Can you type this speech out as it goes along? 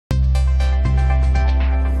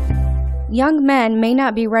Young men may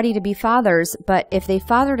not be ready to be fathers, but if they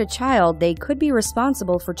fathered a child, they could be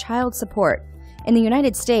responsible for child support. In the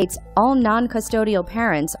United States, all non-custodial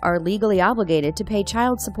parents are legally obligated to pay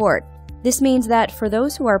child support. This means that for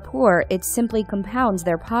those who are poor, it simply compounds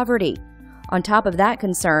their poverty. On top of that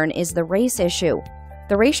concern is the race issue.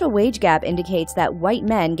 The racial wage gap indicates that white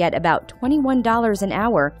men get about $21 an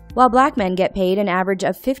hour, while black men get paid an average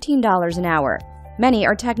of $15 an hour. Many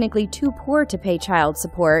are technically too poor to pay child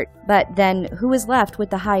support, but then who is left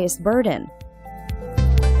with the highest burden?